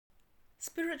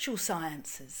Spiritual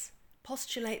sciences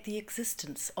postulate the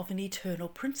existence of an eternal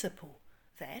principle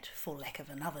that, for lack of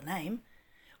another name,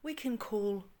 we can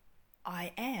call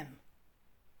I Am,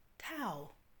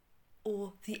 Tao,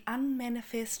 or the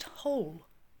unmanifest whole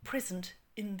present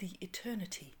in the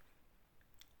eternity,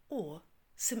 or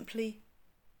simply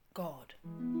God.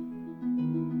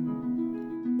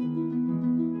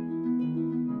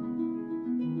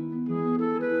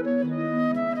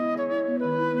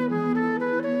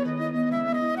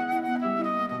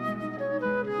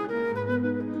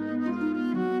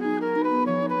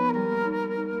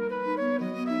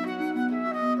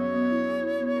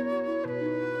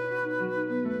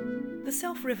 The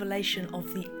self-revelation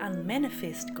of the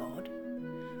unmanifest God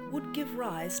would give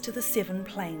rise to the 7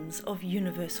 planes of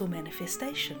universal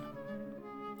manifestation,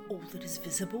 all that is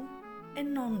visible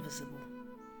and non-visible,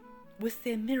 with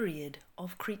their myriad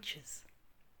of creatures.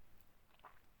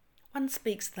 One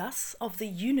speaks thus of the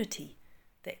unity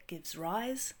that gives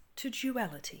rise to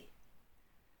duality.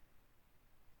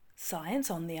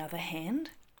 Science, on the other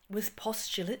hand, with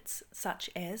postulates such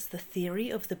as the theory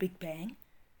of the Big Bang,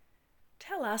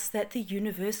 tell us that the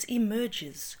universe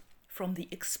emerges from the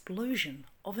explosion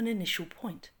of an initial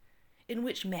point, in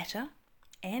which matter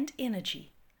and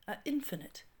energy are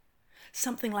infinite,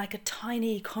 something like a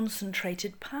tiny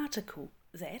concentrated particle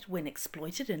that, when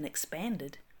exploited and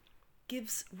expanded,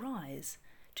 gives rise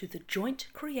to the joint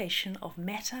creation of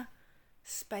matter,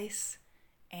 space,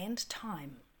 and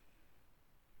time.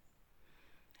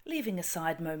 Leaving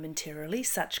aside momentarily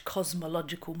such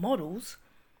cosmological models,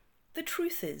 the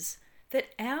truth is that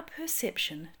our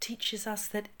perception teaches us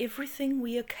that everything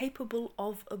we are capable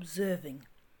of observing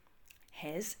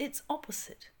has its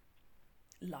opposite: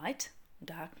 light,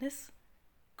 darkness,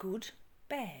 good,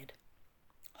 bad,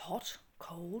 hot,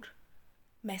 cold,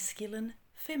 masculine,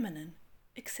 feminine,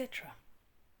 etc.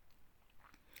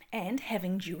 And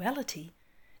having duality,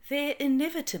 there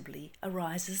inevitably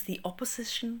arises the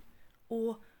opposition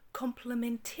or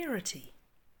complementarity.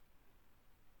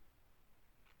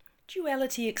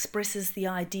 Duality expresses the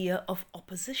idea of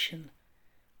opposition,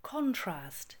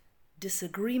 contrast,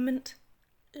 disagreement,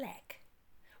 lack,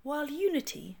 while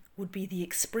unity would be the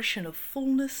expression of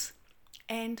fullness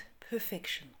and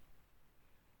perfection.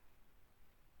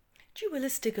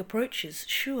 Dualistic approaches,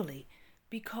 surely,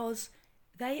 because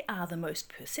they are the most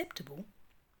perceptible,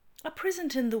 are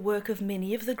present in the work of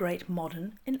many of the great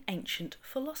modern and ancient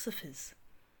philosophers.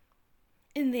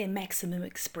 In their maximum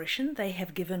expression, they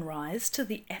have given rise to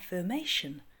the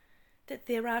affirmation that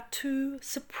there are 2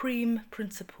 supreme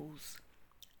principles,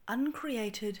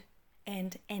 uncreated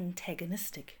and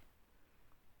antagonistic.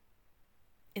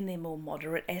 In their more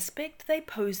moderate aspect, they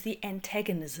pose the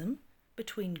antagonism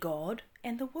between God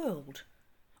and the world,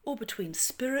 or between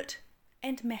spirit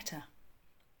and matter.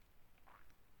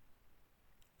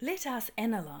 Let us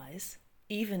analyze,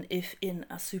 even if in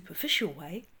a superficial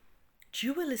way,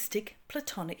 dualistic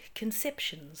Platonic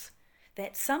conceptions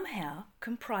that somehow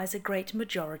comprise a great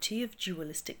majority of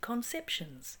dualistic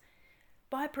conceptions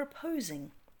by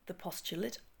proposing the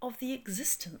postulate of the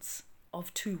existence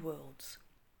of 2 worlds: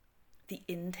 the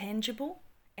intangible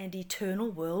and eternal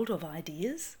world of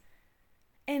ideas,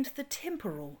 and the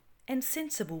temporal and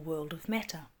sensible world of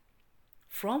matter,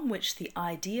 from which the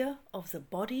idea of the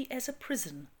body as a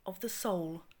prison of the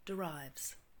soul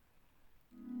derives.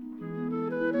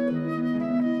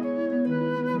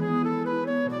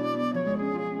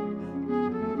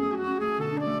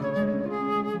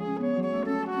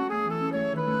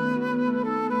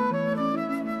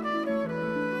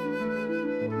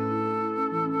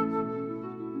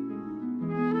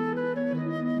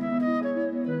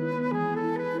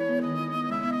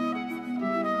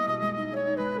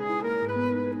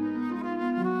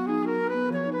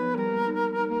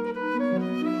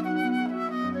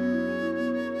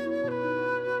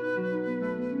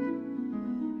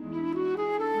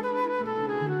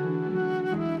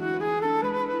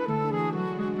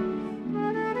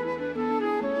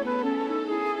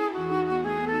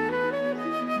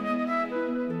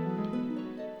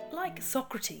 Like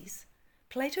Socrates,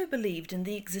 Plato believed in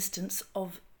the existence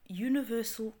of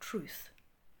universal truth,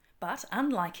 but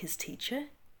unlike his teacher,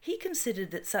 he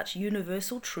considered that such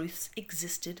universal truths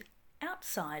existed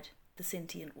outside the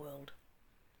sentient world.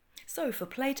 So for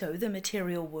Plato, the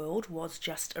material world was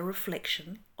just a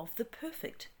reflection of the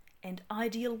perfect and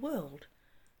ideal world,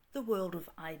 the world of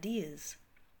ideas.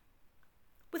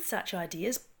 With such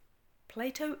ideas,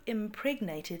 Plato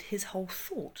impregnated his whole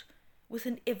thought with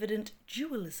an evident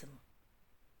dualism.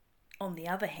 On the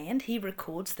other hand, he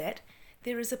records that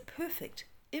there is a perfect,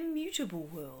 immutable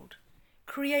world,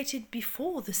 created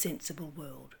before the sensible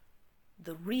world,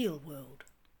 the real world.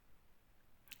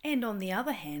 and on the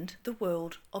other hand, the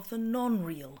world of the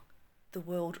non-real, the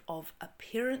world of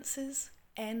appearances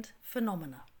and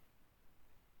phenomena.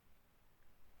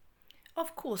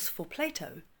 Of course, for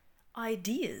Plato,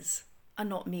 ideas are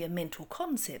not mere mental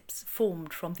concepts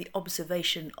formed from the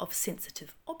observation of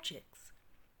sensitive objects.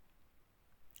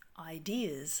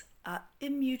 Ideas are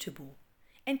immutable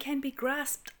and can be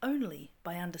grasped only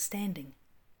by understanding.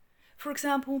 For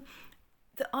example,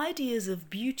 the ideas of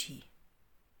beauty,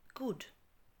 good,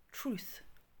 truth,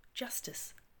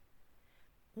 justice,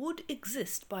 would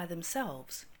exist by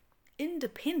themselves,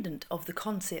 independent of the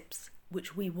concepts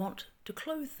which we want to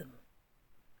clothe them.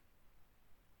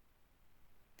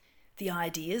 The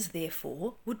ideas,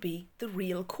 therefore, would be the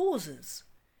real causes,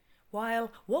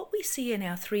 while what we see in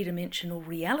our three-dimensional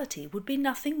reality would be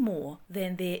nothing more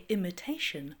than their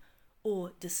imitation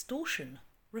or distortion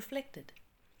reflected.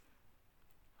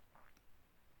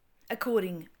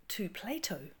 According to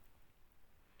Plato,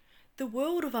 the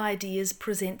world of ideas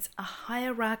presents a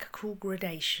hierarchical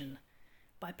gradation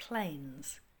by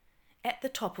planes, at the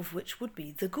top of which would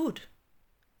be the good,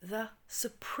 the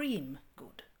supreme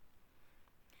good.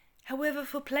 However,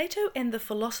 for Plato and the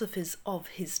philosophers of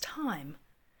his time,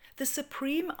 the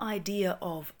supreme idea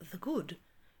of the good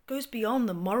goes beyond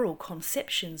the moral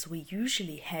conceptions we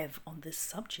usually have on this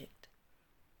subject.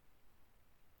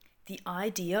 The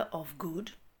idea of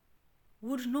good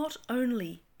would not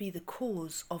only be the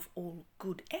cause of all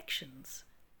good actions,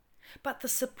 but the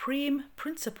supreme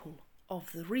principle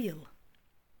of the real.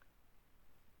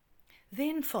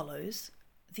 Then follows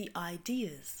the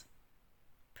ideas,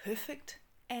 perfect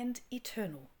and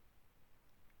eternal.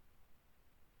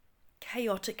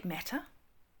 Chaotic matter,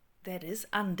 that is,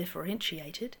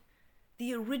 undifferentiated,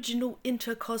 the original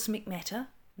intercosmic matter,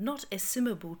 not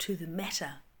assimilable to the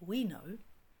matter we know,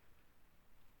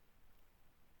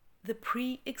 the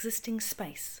pre-existing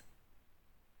space.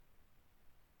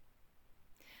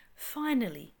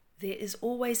 Finally, there is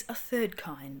always a third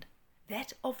kind,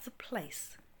 that of the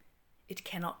place. It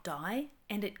cannot die,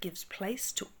 and it gives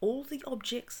place to all the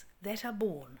objects that are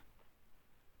born.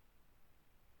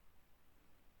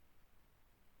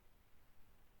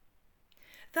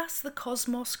 Thus the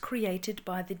cosmos created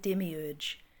by the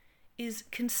demiurge is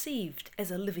conceived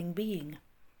as a living being,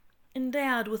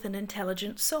 endowed with an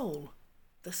intelligent soul,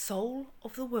 the soul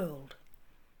of the world,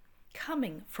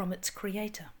 coming from its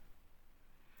creator.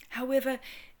 However,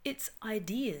 its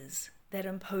ideas that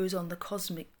impose on the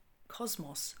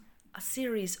cosmos a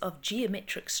series of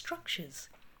geometric structures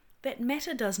that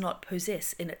matter does not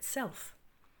possess in itself.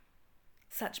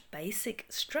 Such basic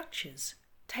structures,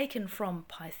 taken from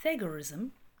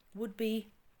Pythagoreanism, would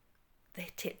be the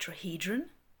tetrahedron,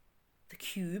 the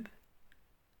cube,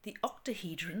 the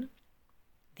octahedron,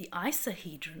 the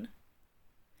isohedron,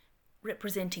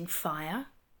 representing fire,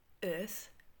 earth,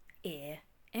 air,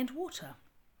 and water,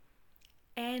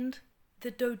 and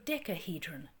the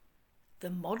dodecahedron, the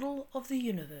model of the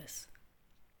universe.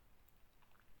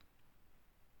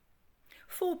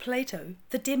 For Plato,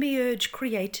 the demiurge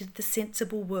created the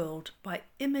sensible world by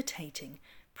imitating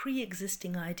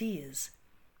pre-existing ideas,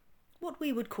 what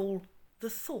we would call the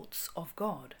thoughts of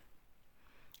God,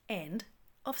 and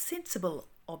of sensible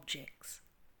objects,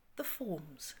 the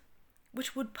forms,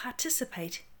 which would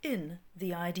participate in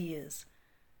the ideas,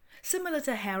 similar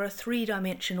to how a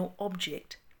three-dimensional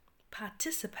object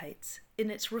participates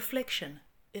in its reflection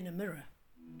in a mirror.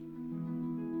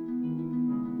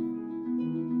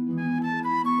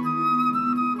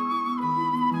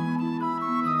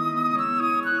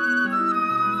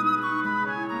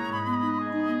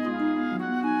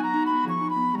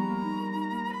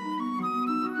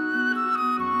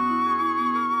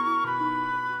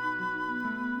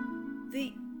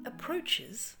 The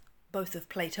approaches, both of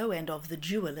Plato and of the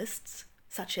dualists,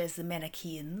 such as the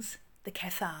Manichaeans, the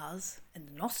Cathars, and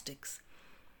the Gnostics,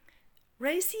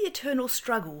 raise the eternal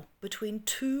struggle between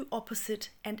two opposite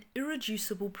and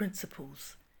irreducible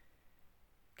principles,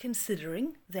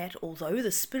 considering that although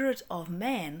the spirit of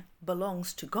man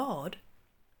belongs to God,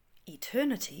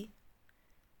 eternity,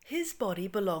 his body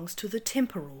belongs to the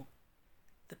temporal,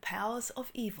 the powers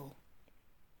of evil.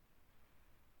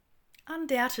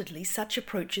 Undoubtedly, such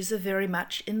approaches are very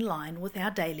much in line with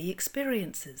our daily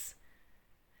experiences,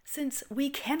 since we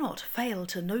cannot fail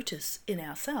to notice in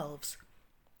ourselves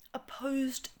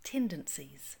opposed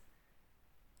tendencies.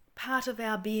 Part of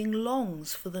our being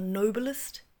longs for the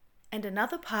noblest, and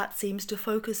another part seems to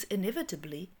focus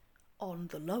inevitably on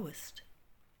the lowest.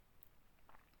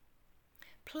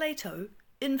 Plato,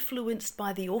 influenced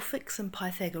by the Orphics and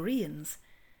Pythagoreans,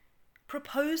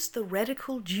 proposed the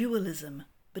radical dualism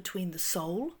between the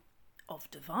soul, of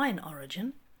divine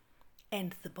origin,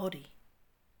 and the body.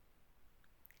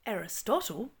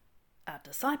 Aristotle, a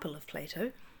disciple of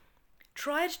Plato,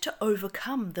 tried to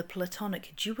overcome the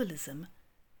Platonic dualism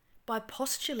by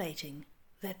postulating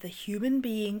that the human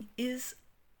being is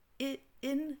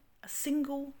in a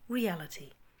single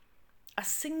reality, a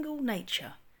single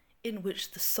nature in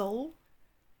which the soul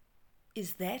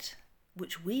is that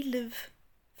which we live,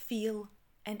 feel,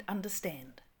 and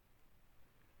understand.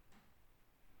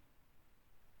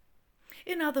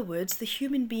 In other words, the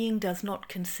human being does not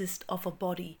consist of a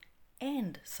body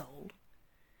and soul,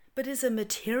 but is a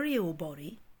material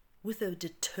body with a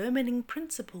determining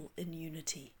principle in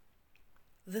unity,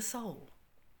 the soul.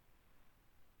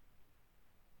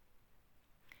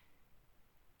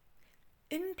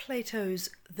 In Plato's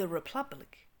The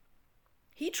Republic,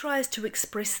 he tries to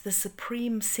express the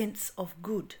supreme sense of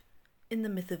good in the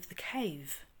myth of the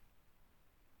cave.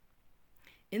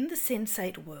 In the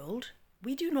sensate world,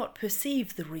 we do not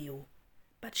perceive the real,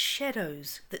 but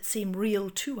shadows that seem real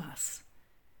to us,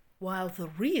 while the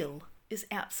real is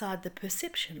outside the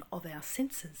perception of our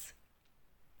senses.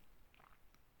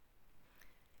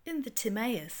 In the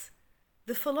Timaeus,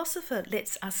 the philosopher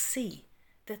lets us see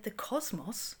that the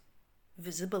cosmos,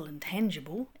 visible and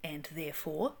tangible, and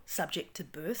therefore subject to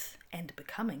birth and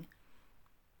becoming,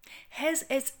 has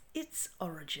as its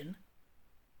origin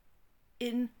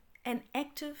in an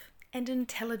active and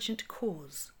intelligent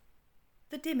cause,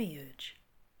 the demiurge,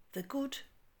 the good,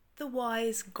 the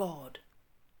wise God.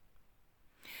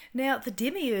 Now, the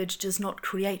demiurge does not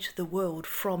create the world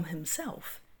from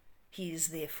himself. He is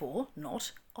therefore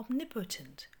not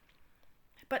omnipotent,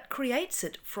 but creates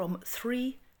it from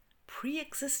three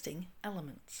pre-existing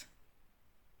elements.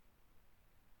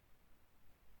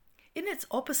 In its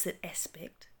opposite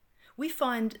aspect, we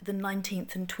find the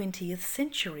 19th and 20th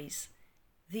centuries,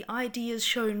 the ideas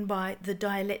shown by the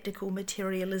dialectical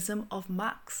materialism of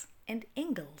Marx and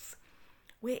Engels,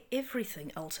 where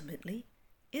everything ultimately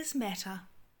is matter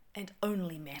and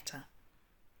only matter.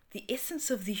 The essence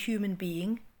of the human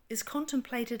being is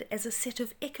contemplated as a set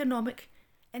of economic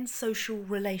and social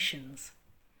relations.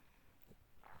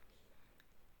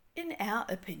 In our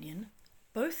opinion,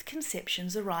 both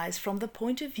conceptions arise from the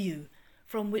point of view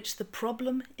from which the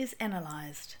problem is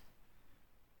analysed.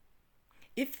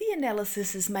 If the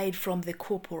analysis is made from the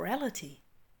corporality,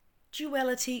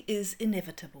 duality is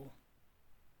inevitable.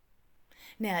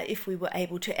 Now, if we were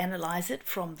able to analyse it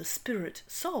from the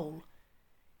spirit-soul,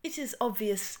 it is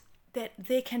obvious that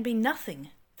there can be nothing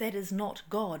that is not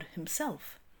God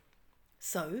himself.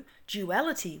 So,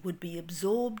 duality would be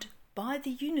absorbed by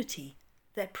the unity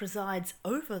that presides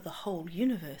over the whole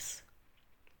universe.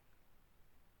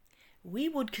 We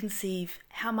would conceive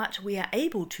how much we are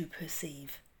able to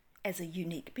perceive as a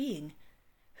unique being,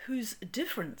 whose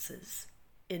differences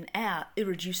in our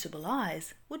irreducible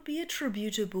eyes would be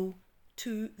attributable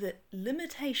to the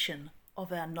limitation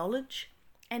of our knowledge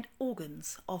and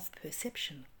organs of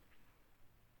perception.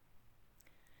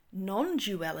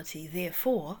 Non-duality,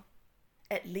 therefore,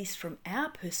 at least from our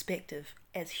perspective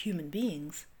as human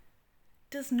beings,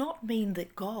 does not mean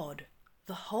that God,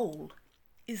 the whole,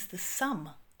 is the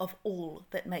sum of all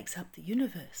that makes up the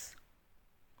universe,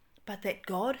 but that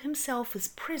God himself is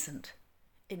present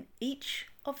in each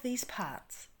of these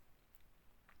parts.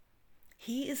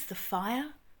 He is the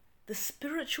fire, the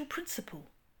spiritual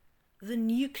principle, the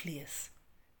nucleus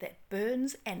that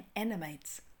burns and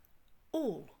animates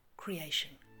all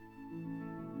creation.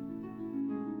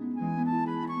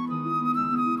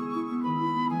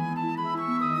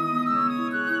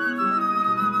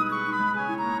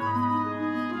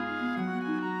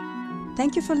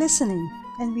 Thank you for listening,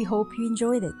 and we hope you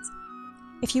enjoyed it.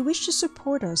 If you wish to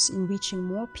support us in reaching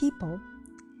more people,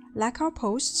 like our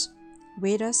posts,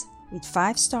 rate us with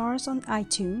 5 stars on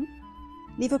iTunes,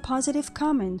 leave a positive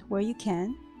comment where you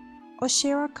can, or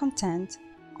share our content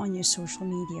on your social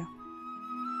media.